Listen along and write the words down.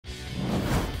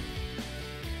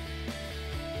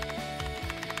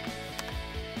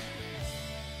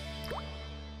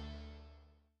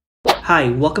Hi,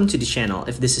 welcome to the channel.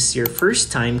 If this is your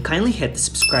first time, kindly hit the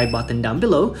subscribe button down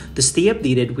below to stay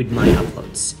updated with my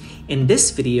uploads. In this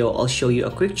video, I'll show you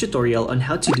a quick tutorial on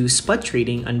how to do spot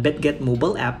trading on Bitget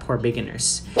mobile app for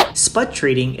beginners. Spot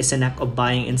trading is an act of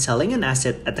buying and selling an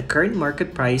asset at the current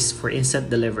market price for instant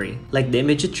delivery, like the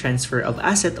immediate transfer of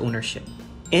asset ownership.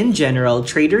 In general,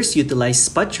 traders utilize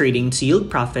spot trading to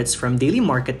yield profits from daily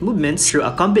market movements through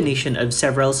a combination of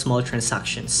several small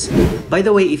transactions. By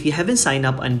the way, if you haven't signed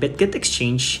up on Bitget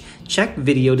Exchange, check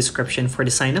video description for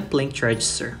the sign up link to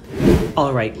register.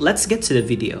 Alright, let's get to the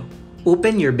video.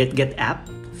 Open your Bitget app.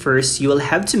 First, you will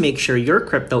have to make sure your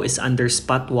crypto is under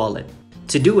Spot Wallet.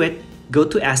 To do it, go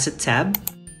to Asset tab,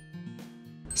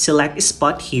 select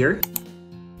Spot here,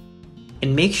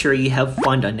 and make sure you have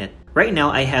fund on it. Right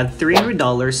now, I have $300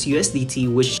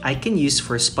 USDT which I can use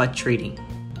for spot trading.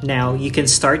 Now, you can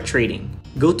start trading.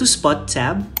 Go to Spot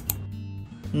tab.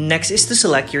 Next is to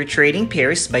select your trading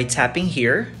pairs by tapping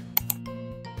here.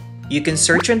 You can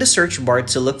search on the search bar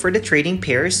to look for the trading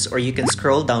pairs, or you can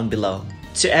scroll down below.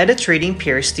 To add the trading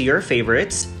pairs to your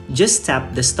favorites, just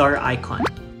tap the star icon.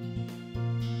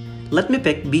 Let me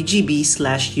pick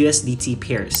BGB/USDT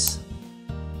pairs.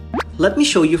 Let me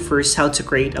show you first how to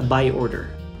create a buy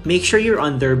order. Make sure you're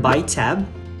on their Buy tab.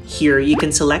 Here, you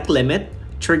can select Limit,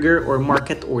 Trigger, or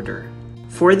Market Order.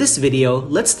 For this video,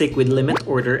 let's stick with Limit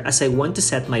Order as I want to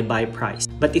set my buy price.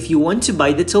 But if you want to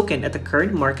buy the token at the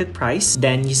current market price,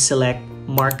 then you select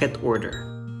Market Order.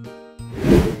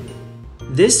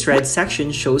 This red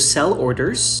section shows sell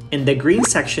orders, and the green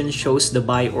section shows the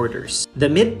buy orders. The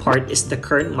mid part is the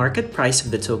current market price of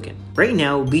the token. Right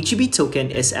now, BGB token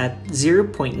is at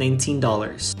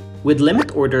 $0.19. With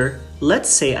limit order, let's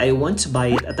say I want to buy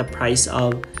it at a price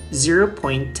of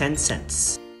 0.10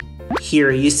 cents. Here,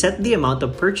 you set the amount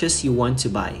of purchase you want to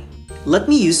buy. Let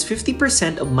me use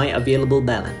 50% of my available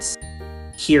balance.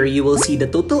 Here, you will see the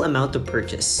total amount of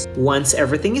purchase. Once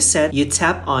everything is set, you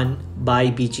tap on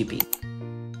Buy BGB.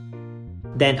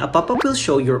 Then a pop-up will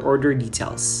show your order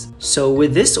details. So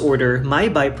with this order, my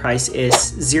buy price is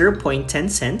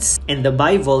 0.10 cents and the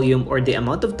buy volume or the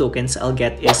amount of tokens I'll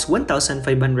get is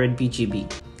 1,500 BGB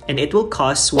and it will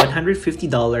cost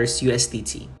 $150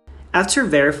 USDT. After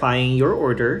verifying your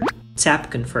order, tap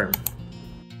confirm.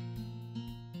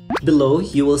 Below,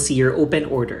 you will see your open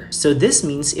order. So this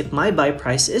means if my buy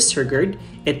price is triggered,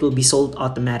 it will be sold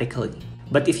automatically.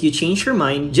 But if you change your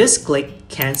mind, just click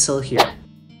cancel here.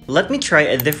 Let me try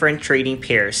a different trading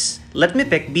pairs. Let me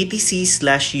pick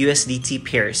BTC/USDT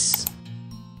pairs.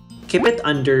 Keep it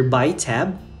under Buy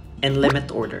tab and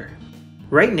Limit Order.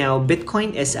 Right now,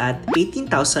 Bitcoin is at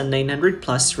 18,900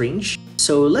 plus range.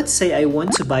 So let's say I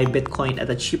want to buy Bitcoin at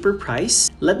a cheaper price.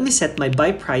 Let me set my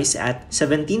buy price at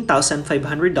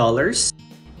 $17,500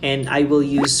 and I will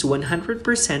use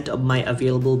 100% of my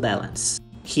available balance.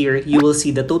 Here, you will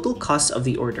see the total cost of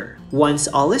the order. Once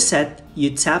all is set,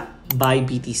 you tap Buy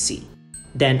BTC.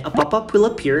 Then a pop-up will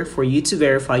appear for you to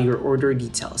verify your order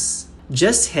details.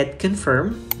 Just hit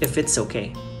confirm if it's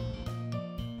okay.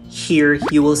 Here,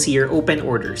 you will see your open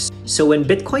orders. So when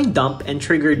Bitcoin dumped and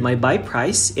triggered my buy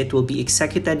price, it will be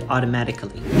executed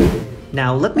automatically.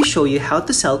 Now, let me show you how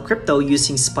to sell crypto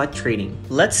using spot trading.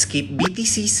 Let's skip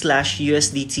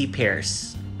BTC/USDT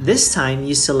pairs. This time,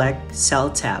 you select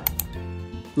Sell tab.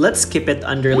 Let's keep it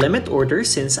under Limit Order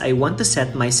since I want to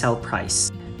set my sell price.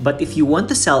 But if you want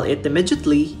to sell it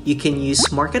immediately, you can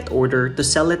use Market Order to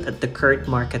sell it at the current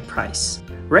market price.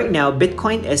 Right now,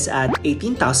 Bitcoin is at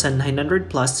 18,900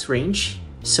 plus range.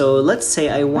 So let's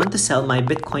say I want to sell my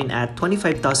Bitcoin at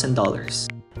 $25,000.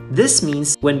 This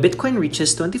means when Bitcoin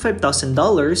reaches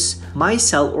 $25,000, my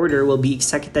sell order will be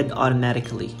executed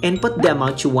automatically. Input the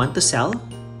amount you want to sell.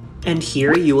 And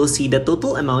here, you will see the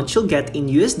total amount you'll get in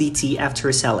USDT after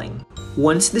selling.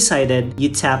 Once decided, you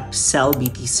tap Sell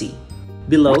BTC.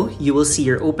 Below, you will see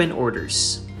your open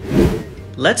orders.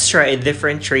 Let's try a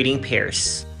different trading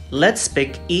pairs. Let's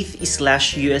pick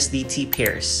ETH/USDT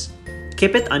pairs.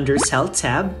 Keep it under Sell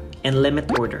tab and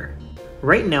Limit Order.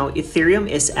 Right now, Ethereum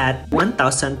is at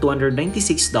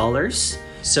 $1,296.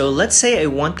 So let's say I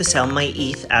want to sell my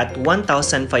ETH at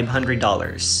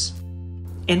 $1,500.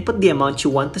 Input the amount you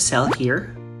want to sell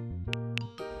here.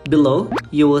 Below,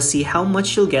 you will see how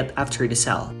much you'll get after the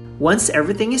sell. Once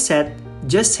everything is set,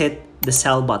 just hit the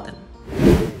sell button.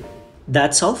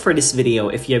 That's all for this video.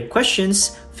 If you have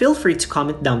questions, feel free to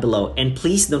comment down below and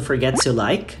please don't forget to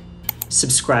like,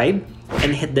 subscribe,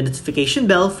 and hit the notification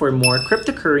bell for more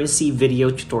cryptocurrency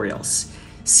video tutorials.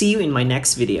 See you in my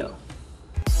next video.